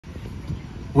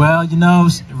Well, you know,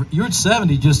 Route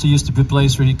 70 just used to be a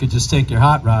place where you could just take your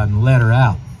hot rod and let her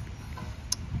out.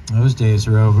 Those days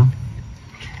are over.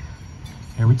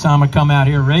 Every time I come out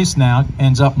here and race now, I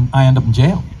end up in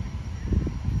jail.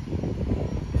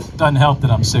 Doesn't help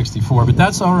that I'm 64, but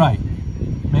that's all right.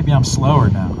 Maybe I'm slower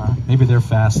now, huh? Maybe they're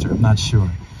faster, I'm not sure.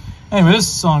 Anyway, this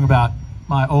is a song about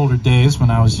my older days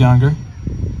when I was younger.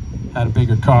 Had a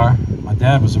bigger car. My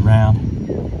dad was around.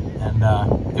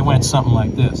 And it went something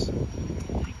like this.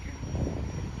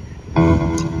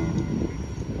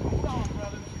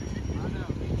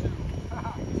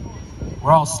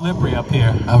 We're all slippery up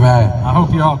here. All right. I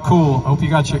hope you're all cool. I hope you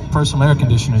got your personal air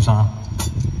conditioners on.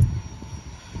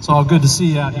 It's all good to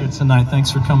see you out here tonight. Thanks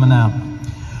for coming out.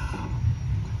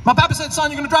 My papa said,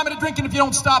 son, you're going to drive me to drinking if you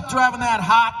don't stop driving that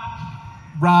hot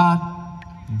rod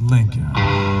Lincoln.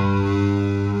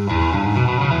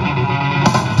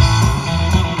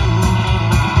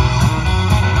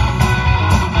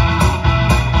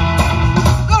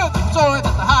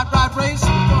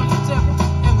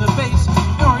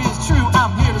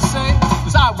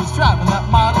 Driving that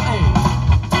Model A.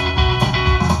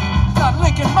 Got a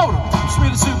Lincoln motor, sweet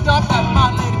and souped up. That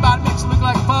Model 80 body makes it look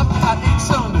like a pup. Got 8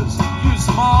 cylinders, use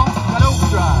them all. Got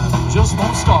overdrive, just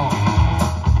won't stall.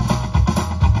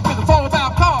 With a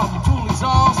fold-out car, with tool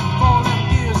exhaust, 4 little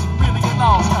gears, you really get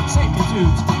lost. Got safety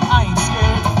tubes, I ain't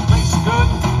scared. Racing good,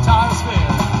 tires fair.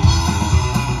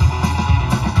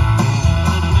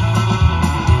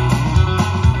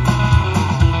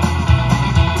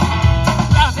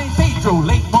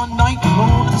 Late one night, the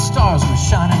moon and the stars were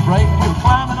shining bright. We were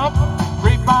climbing up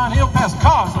Grapevine Hill past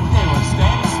cars like they were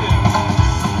standing still.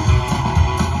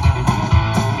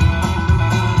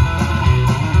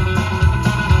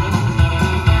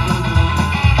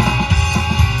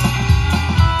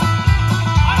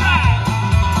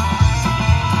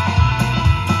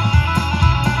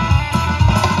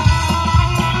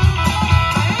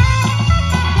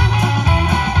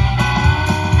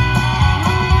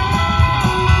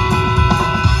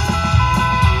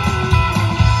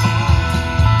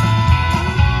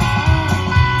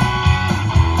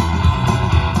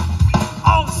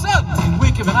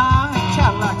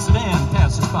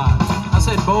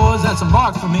 Boys, that's a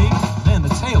mark for me. Then the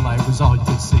taillight was all you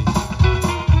could see.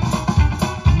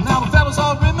 Now the fellas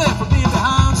all remember for being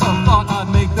behind, so I thought I'd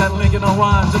make that Lincoln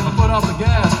unwind. Took my foot off the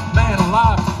gas, man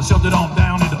alive, I shoved it on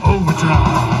down into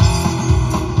overdrive.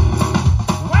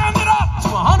 Wound it up to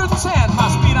 110. My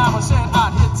speedometer said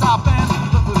I'd hit top end.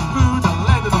 Look for the food, the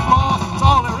leg to the floor. It's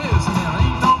all there is, and there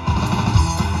ain't no.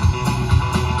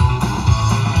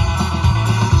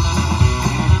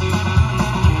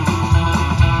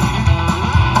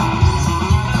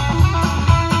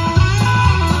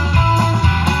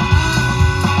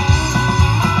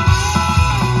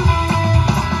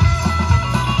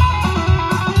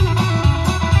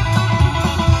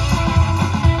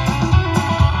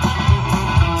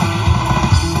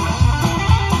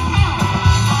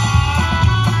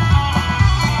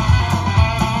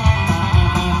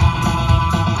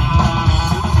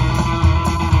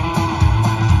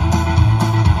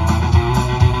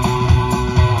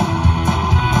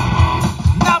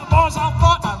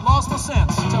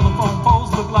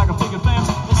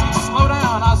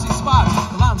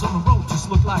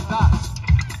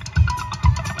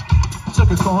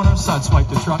 Sideswiped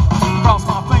the truck, crossed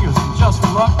my fingers, and just for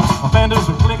luck, my fenders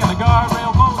were clicking the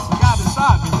guardrail post. The guy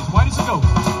beside me was white as a ghost.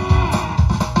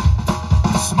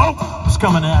 Smoke was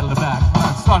coming out of the back.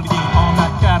 I started to get on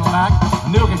that Cadillac. I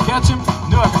knew I could catch him,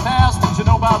 knew I could pass, but you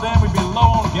know by then we'd be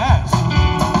low on gas.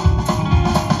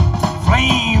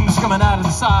 Flames coming out of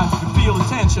the side, you could feel the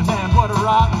tension, man, what a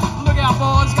ride. Look out,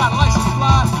 boys, got a license to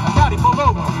fly. I got him pulled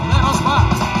over, let us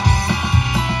by.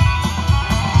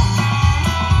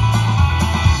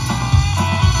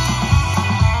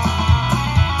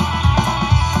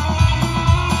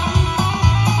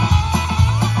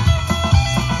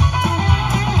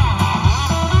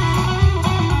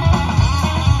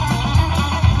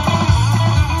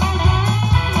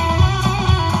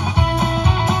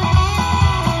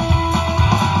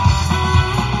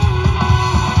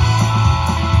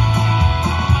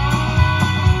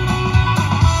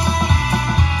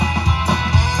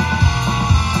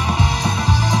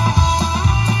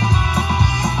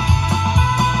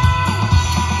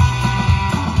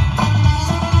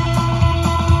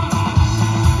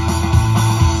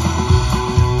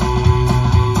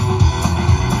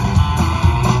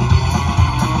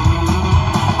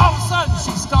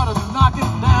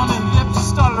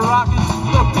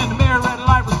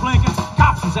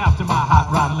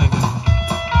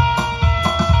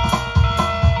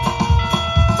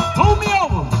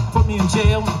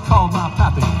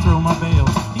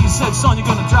 said, son, you're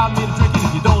gonna drive me to drinking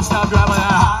if you don't stop driving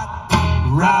that hot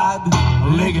rod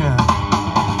liquor.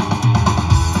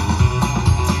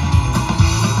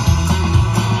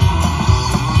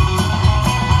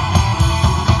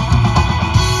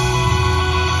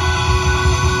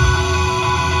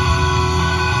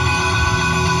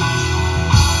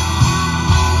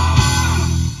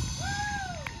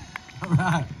 All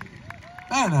right.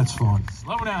 Man, that's fun.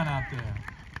 Slow down out there.